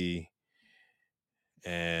vulnerability,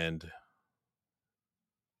 and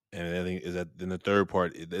I think is that then the third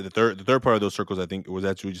part, the third part of those circles. I think was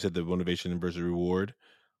that what you said, the motivation versus reward.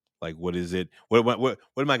 Like, what is it? What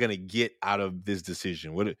am I going to get out of this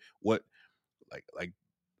decision? What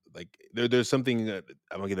like there's something that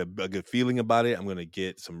I'm gonna get a good feeling about it. I'm gonna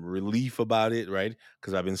get some relief about it, right?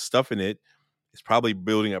 Because I've been stuffing it. It's probably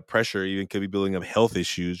building up pressure. Even could be building up health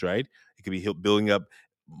issues, right? It could be building up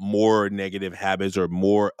more negative habits or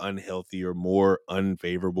more unhealthy or more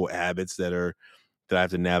unfavorable habits that I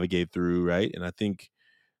have to navigate through, right? And I think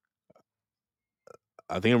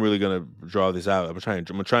I'm really gonna draw this out. I'm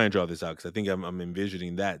gonna try and draw this out because I think I'm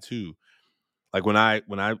envisioning that too. Like when I'm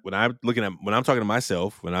looking at, when I'm talking to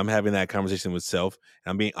myself, when I'm having that conversation with self,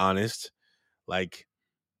 and I'm being honest, like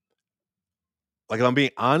if I'm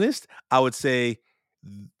being honest, I would say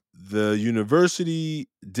the university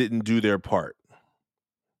didn't do their part.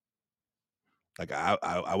 Like I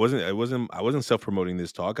wasn't self promoting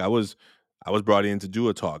this talk. I was brought in to do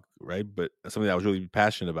a talk, right? But something that I was really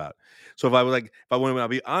passionate about. So if I was like, if I wanted to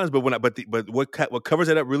be honest, but but what covers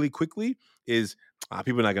that up really quickly is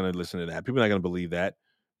people are not going to listen to that. People are not going to believe that.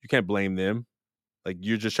 You can't blame them. Like,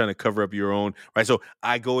 you're just trying to cover up your own, right? So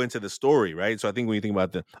I go into the story, right? So I think when you think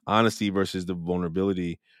about the honesty versus the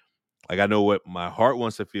vulnerability, like I know what my heart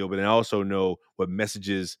wants to feel, but I also know what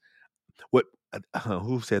messages what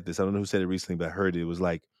who said this? I don't know who said it recently, but I heard it. It was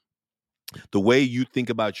like the way you think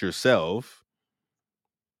about yourself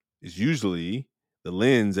is usually the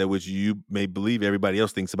lens at which you may believe everybody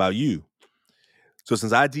else thinks about you. So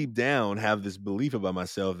since I deep down have this belief about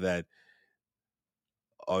myself that,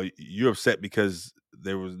 oh, you're upset because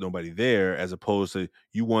there was nobody there, as opposed to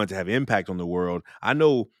you wanted to have impact on the world. I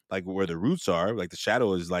know like where the roots are. Like the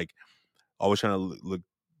shadow is like always trying to look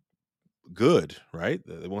good, right?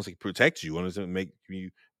 It wants to protect you, wants to make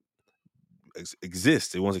you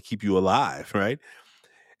exist. It wants to keep you alive, right?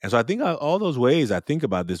 And so I think all those ways I think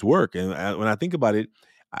about this work, and when I think about it,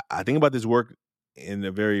 I think about this work in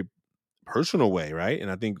a very personal way, right? And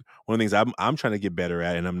I think one of the things I'm trying to get better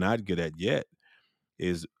at, and I'm not good at yet,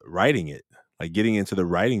 is writing it, like getting into the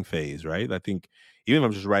writing phase, right? I think even if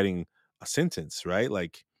I'm just writing a sentence, right,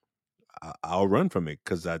 like I'll run from it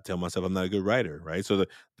because I tell myself I'm not a good writer, right? So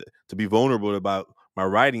to be vulnerable about my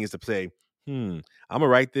writing is to say, I'm gonna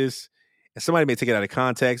write this, and somebody may take it out of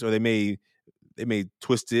context, or they may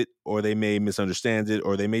twist it, or they may misunderstand it,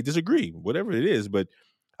 or they may disagree, whatever it is. But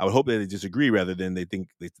I would hope that they disagree rather than they think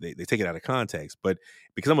they take it out of context. But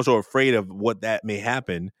because I'm so afraid of what that may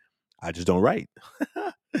happen, I just don't write.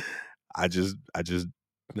 I just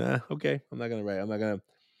nah, okay, I'm not gonna write. I'm not gonna.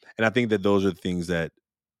 And I think that those are things that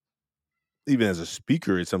even as a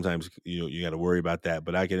speaker, it's sometimes you got to worry about that.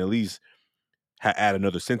 But I can at least add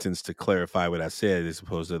another sentence to clarify what I said, as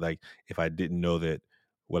opposed to like if I didn't know that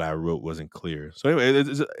what I wrote wasn't clear. So anyway,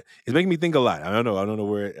 it's making me think a lot. I don't know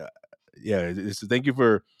where. Yeah, thank you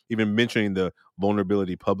for even mentioning the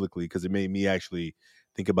vulnerability publicly, because it made me actually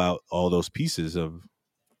think about all those pieces of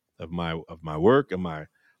my work and my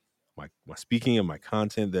speaking and my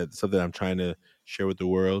content, that's something I'm trying to share with the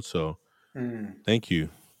world. So Mm. thank you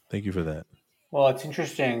for that. Well, it's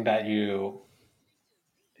interesting that I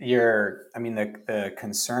mean, the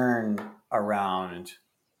concern around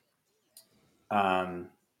um,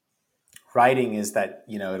 writing is that,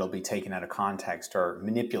 it'll be taken out of context or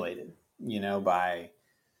manipulated,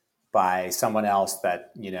 by someone else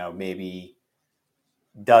that, maybe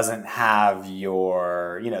doesn't have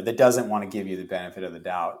that doesn't want to give you the benefit of the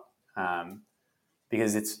doubt. Um,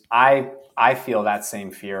 because I feel that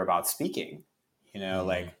same fear about speaking, Mm,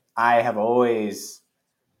 like I've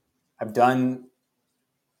done,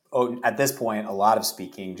 at this point, a lot of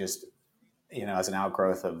speaking, just, as an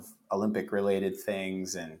outgrowth of Olympic related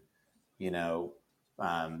things. And, you know,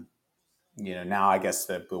 um, now I guess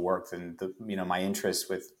the work and my interest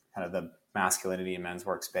with kind of the masculinity in men's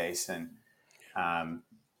workspace. And, um,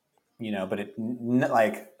 but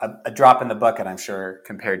like a drop in the bucket, I'm sure,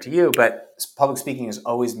 compared to you. But public speaking has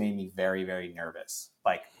always made me very, very nervous,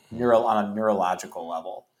 like on a neurological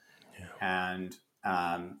level. yeah. And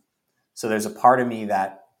so there's a part of me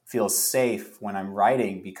that feels safe when I'm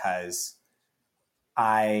writing, because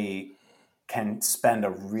I can spend a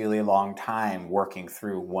really long time working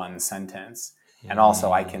through one sentence. And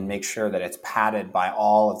also, I can Mm, make sure that it's padded by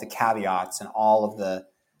all of the caveats and all of the,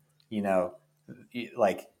 you know,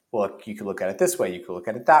 like, well, you could look at it this way, you could look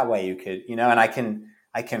at it that way, you could, and I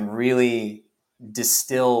can really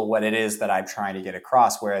distill what it is that I'm trying to get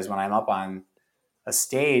across. Whereas when I'm up on a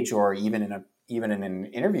stage, or even in an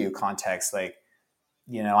interview context, like,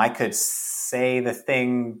 I could say the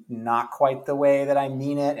thing not quite the way that I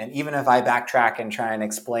mean it. And even if I backtrack and try and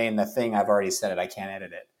explain the thing, I've already said it, I can't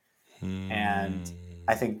edit it. And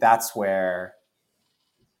I mm, think that's where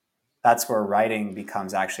writing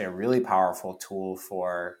becomes actually a really powerful tool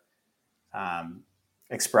for um,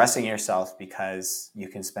 expressing yourself, because you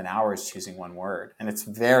can spend hours choosing one word. And it's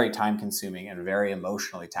very time consuming and very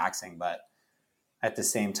emotionally taxing. But at the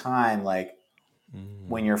same time, like,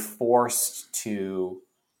 when mm, you're forced to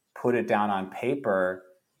put it down on paper,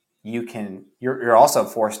 you're also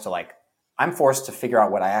forced to, like, I'm forced to figure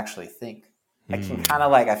out what I actually think. I can kind of,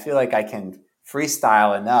 mm. like, I feel like I can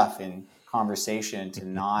freestyle enough in conversation to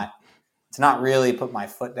not really put my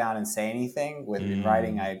foot down and say anything. In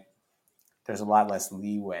writing, Mm. there's a lot less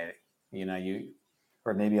leeway,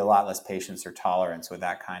 or maybe a lot less patience or tolerance with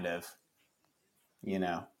that kind of, you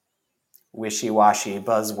know wishy-washy,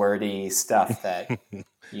 buzzwordy stuff that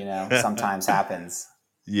sometimes happens.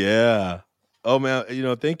 Yeah. Oh man,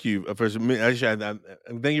 thank you for actually.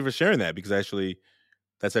 Thank you for sharing that, because actually,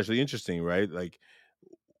 that's actually interesting, right? Like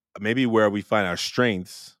maybe where we find our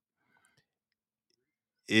strengths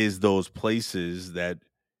is those places that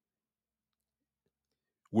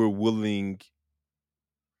we're willing.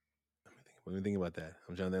 Let me think about that.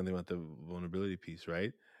 I'm trying to think about the vulnerability piece,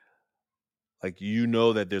 right? Like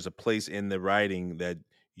that there's a place in the writing that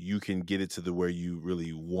you can get it to the where you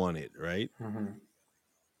really want it, right? Mm-hmm.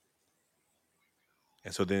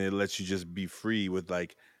 And so then it lets you just be free with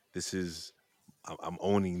like, this is, I'm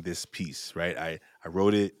owning this piece, right? I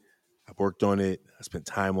wrote it, I worked on it, I spent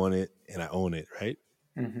time on it, and I own it, right?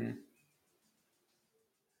 Mm-hmm.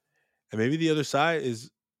 And maybe the other side is,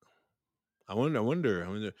 I wonder. I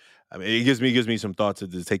mean, it gives me some thoughts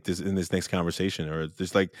to take this in this next conversation, or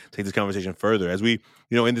just like take this conversation further. As we,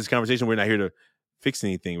 in this conversation, we're not here to fix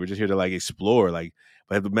anything. We're just here to like explore. Like,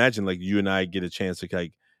 but imagine like you and I get a chance to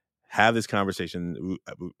like have this conversation.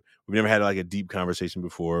 We've never had like a deep conversation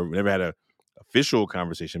before. We never had a official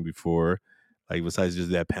conversation before, like besides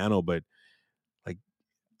just that panel. But like,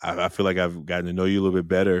 I feel like I've gotten to know you a little bit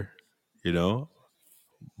better. You know,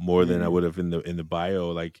 more than I Mm. would have in the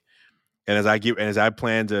bio. Like, and as I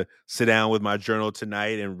plan to sit down with my journal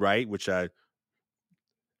tonight and write, which I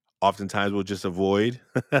oftentimes will just avoid,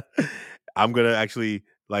 I'm gonna actually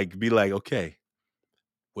like be like, okay,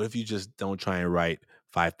 what if you just don't try and write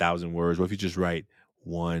 5,000 words? What if you just write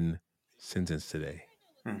one sentence today?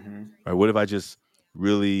 Mm-hmm. Right? What if I just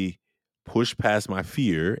really push past my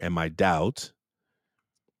fear and my doubt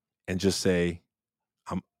and just say,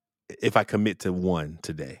 I'm if I commit to one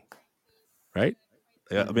today, right?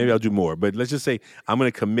 Maybe Mm-hmm. I'll do more, but let's just say I'm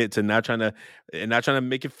going to commit to not trying to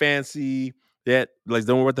make it fancy. That like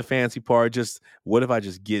don't worry about the fancy part. Just what if I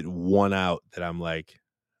just get one out that I'm like,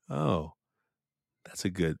 oh, that's a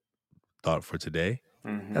good thought for today.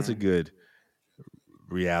 That's a Mm-hmm. good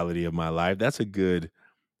reality of my life. That's a good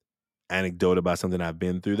anecdote about something I've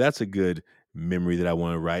been through. That's a good memory that I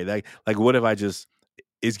want to write. Like what if I just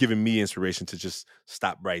it's giving me inspiration to just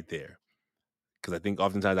stop right there? Because I think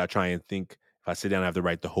oftentimes I try and think if I sit down, I have to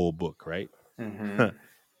write the whole book, right? Mm-hmm.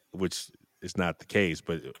 Which is not the case.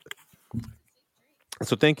 But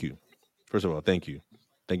so thank you. First of all, thank you.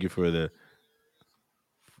 Thank you for the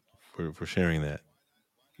for sharing that.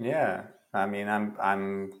 Yeah. I mean,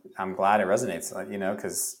 I'm glad it resonates,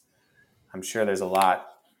 because I'm sure there's a lot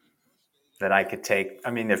that I could take.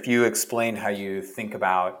 I mean, if you explained how you think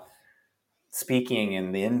about speaking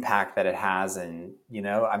and the impact that it has, and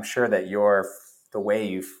I'm sure that the way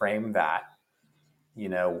you frame that, you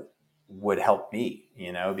know, would help me,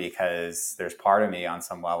 because there's part of me on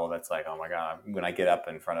some level that's like, oh my God, when I get up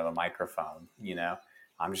in front of a microphone,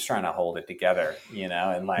 I'm just trying to hold it together,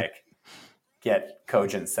 and like get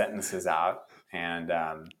cogent sentences out. And,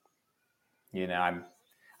 I'll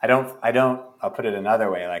put it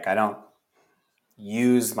another way. Like, I don't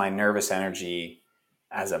use my nervous energy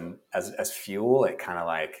as fuel. It kind of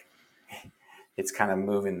like, it's kind of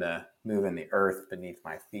moving the earth beneath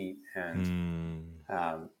my feet. And,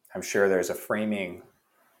 Mm. I'm sure there's a framing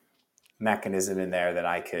mechanism in there that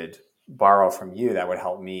I could borrow from you that would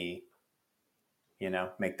help me,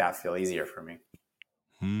 make that feel easier for me.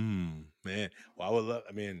 Man. Well, I would love.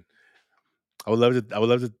 I mean, I would love to. I would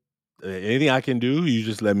love to. Anything I can do, you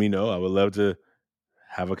just let me know. I would love to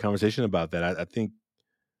have a conversation about that. I think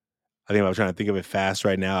if I'm trying to think of it fast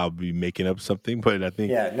right now, I'll be making up something. But I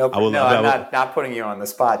think Yeah, no, I will. no, I I'm will not putting you on the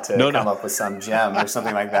spot to no, no. come up with some gem or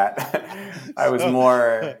something like that. I was So,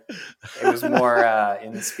 more, it was more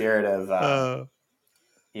in the spirit of, uh,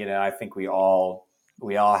 I think we all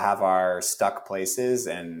have our stuck places,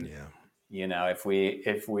 and yeah. if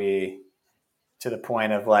we to the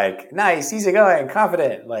point of like nice, easygoing,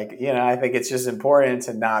 confident, like I think it's just important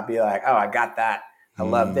to not be like, oh, I got that, I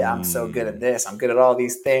love that, I'm so good at Mm, this, I'm good at all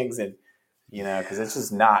these things, and because it's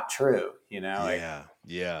just not true, like yeah.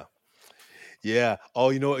 Yeah. Yeah.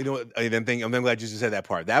 Oh, what? I'm glad you just said that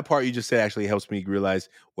part. That part you just said actually helps me realize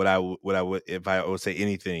what I would if I would say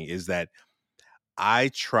anything is that I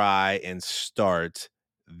try and start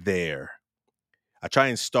there. I try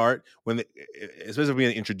and start especially when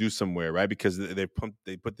we introduced somewhere, right? Because they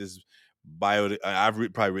put this bio.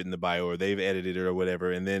 Probably written the bio, or they've edited it, or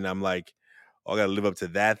whatever, and then I'm like, oh, I got to live up to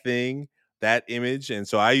that thing, that image, and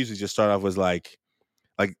so I usually just start off with like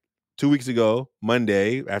 2 weeks ago,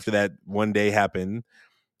 Monday, after that one day happened,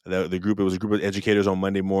 the group it was a group of educators on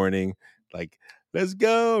Monday morning, like let's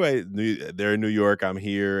go, right? They're in New York, I'm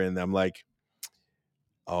here, and I'm like,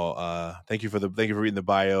 oh, thank you for reading the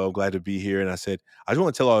bio. I'm glad to be here. And I said, I just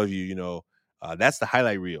want to tell all of you, that's the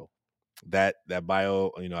highlight reel. That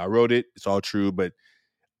bio, I wrote it. It's all true, but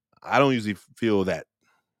I don't usually feel that.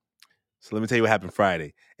 So let me tell you what happened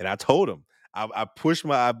Friday. And I told them, I pushed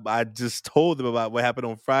I just told them about what happened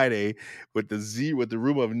on Friday with with the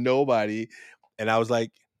room of nobody. And I was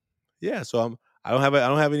like, yeah, so I don't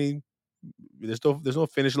have any, there's no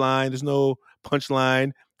finish line. There's no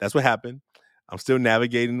punchline. That's what happened. I'm still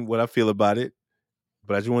navigating what I feel about it.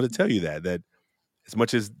 But I just wanted to tell you that as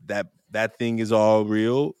much as that thing is all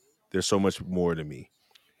real, there's so much more to me.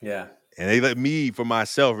 yeah, And they let me, for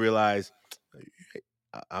myself, realize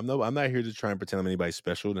I'm not here to try and pretend I'm anybody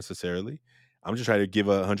special necessarily. I'm just trying to give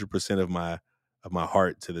 100% of my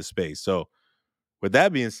heart to the space. So with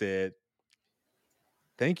that being said,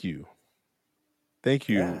 thank you. Thank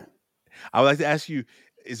Yeah. you. I would like to ask you,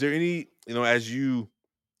 is there any, as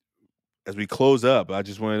we close up, I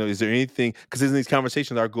just want to know, is there anything, because in these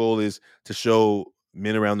conversations, our goal is to show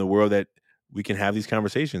men around the world that we can have these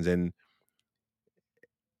conversations. And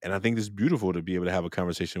I think it's beautiful to be able to have a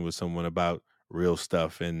conversation with someone about real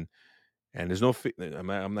stuff. And there's no,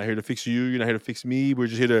 I'm not here to fix you. You're not here to fix me. We're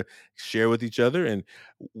just here to share with each other. And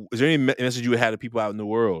is there any message you would have to people out in the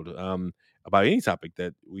world about any topic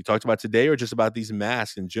that we talked about today, or just about these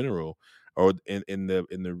masks in general, or in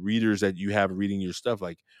the readers that you have reading your stuff?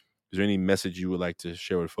 Like, is there any message you would like to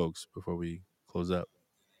share with folks before we close up?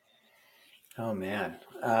 Oh man.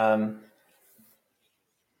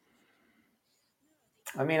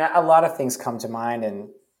 I mean, a lot of things come to mind, and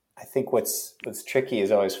I think what's tricky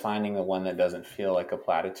is always finding the one that doesn't feel like a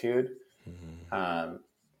platitude,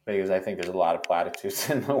 because I think there's a lot of platitudes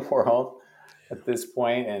in the world at this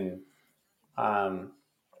point, and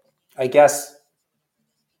I guess,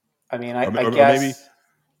 I mean, I guess,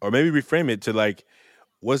 or maybe reframe it to like,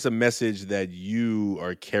 what's a message that you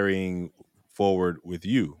are carrying forward with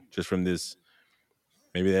you just from this?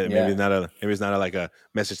 Maybe it's not like a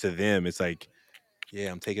message to them. It's like,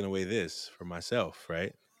 yeah, I'm taking away this for myself,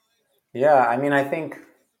 right? yeah. I mean, I think,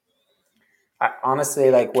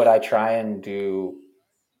 honestly, like what I try and do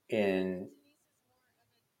in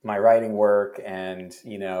my writing work and,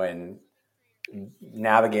 and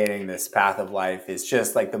navigating this path of life is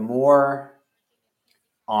just like the more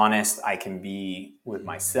honest I can be with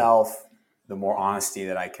myself, the more honesty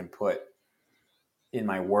that I can put in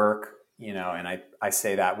my work, and I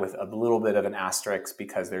say that with a little bit of an asterisk,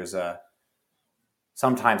 because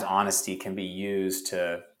sometimes honesty can be used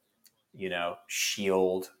to,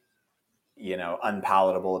 shield,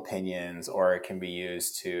 unpalatable opinions, or it can be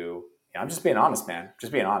used to, I'm just being honest, man,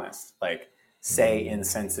 just being honest, like say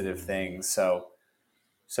insensitive things. So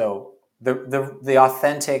the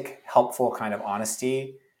authentic, helpful kind of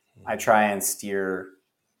honesty, I try and steer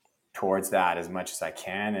towards that as much as I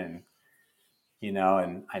can. And,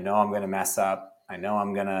 and I know I'm going to mess up. I know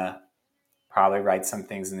I'm going to probably write some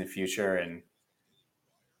things in the future and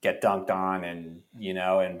get dunked on, and,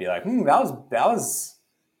 and be like, that was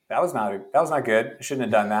not good. I shouldn't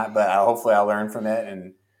have done that, but hopefully I'll learn from it.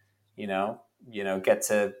 And, get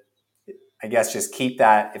to, I guess, just keep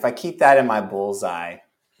that. If I keep that in my bullseye,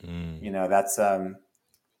 that's, I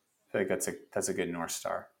feel like that's a good North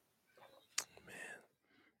Star. Man.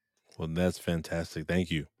 Well, that's fantastic. Thank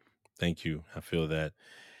you. I feel that.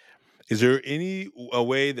 Is there any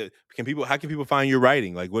way that how can people find your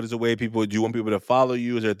writing? Like, what is the way do you want people to follow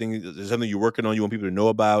you? Is there something you're working on you want people to know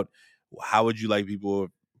about? How would you like people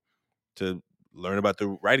to learn about the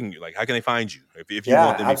writing? Like, how can they find you if you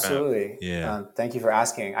want them to be found? Absolutely. Yeah. Thank you for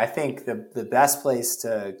asking. I think the best place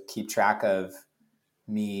to keep track of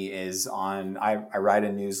me is I write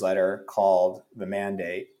a newsletter called The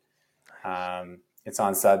Mandate. It's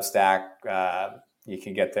on Substack. You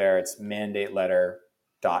can get there. It's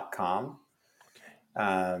mandateletter.com.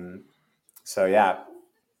 So yeah,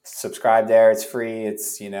 subscribe there. It's free.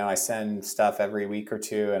 It's, I send stuff every week or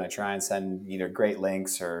two, and I try and send either great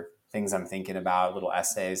links or things I'm thinking about, little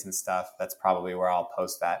essays and stuff. That's probably where I'll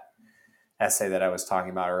post that essay that I was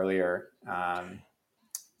talking about earlier.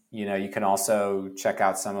 You can also check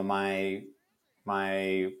out some of my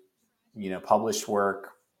published work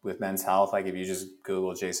with Men's Health. Like if you just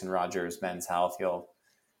Google Jason Rogers Men's Health, you'll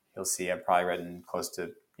see I've probably written close to,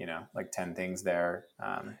 like 10 things there,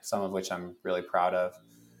 some of which I'm really proud of.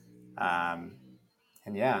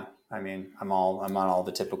 And yeah, I mean, I'm on all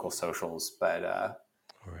the typical socials, but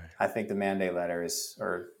right. I think the mandate letter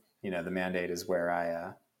the mandate is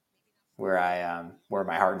where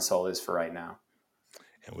my heart and soul is for right now.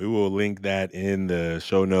 And we will link that in the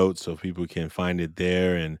show notes so people can find it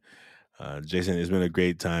there. And Jason, it's been a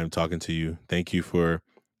great time talking to you. Thank you for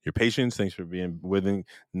your patience. Thanks for being willing,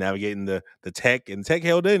 navigating the tech, and tech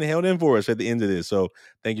held in for us at the end of this. So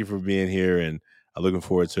thank you for being here, and I'm looking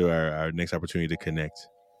forward to our next opportunity to connect.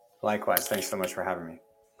 Likewise. Thanks so much for having me.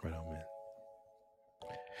 Right on, man.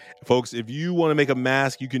 Folks, if you want to make a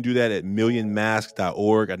mask, you can do that at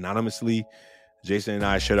millionmask.org anonymously. Jason and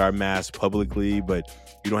I shared our masks publicly, but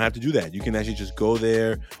you don't have to do that. You can actually just go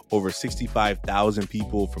there. Over 65,000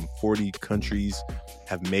 people from 40 countries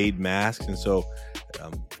have made masks. And so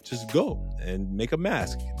just go and make a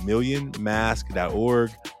mask, millionmask.org.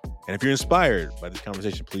 And if you're inspired by this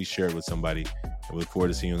conversation, please share it with somebody. I look forward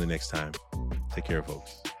to seeing you the next time. Take care,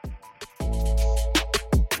 folks.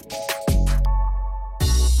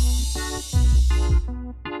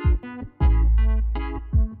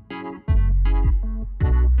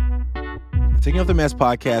 Taking Off the Mask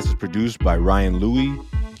podcast is produced by Ryan Louie.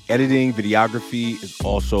 Editing, videography is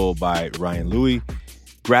also by Ryan Louie.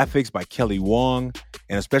 Graphics by Kelly Wong.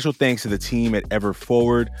 And a special thanks to the team at Ever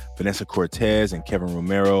Forward, Vanessa Cortez and Kevin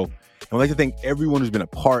Romero. And I'd like to thank everyone who's been a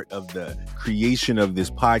part of the creation of this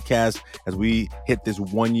podcast. As we hit this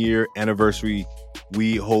 1-year anniversary,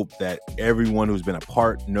 we hope that everyone who's been a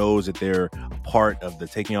part knows that they're a part of the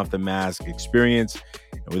Taking Off the Mask experience.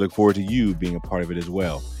 And we look forward to you being a part of it as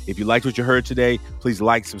well. If you liked what you heard today, please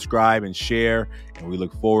like, subscribe, and share. And we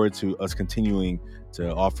look forward to us continuing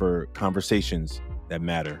to offer conversations that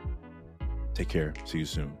matter. Take care. See you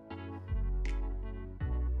soon.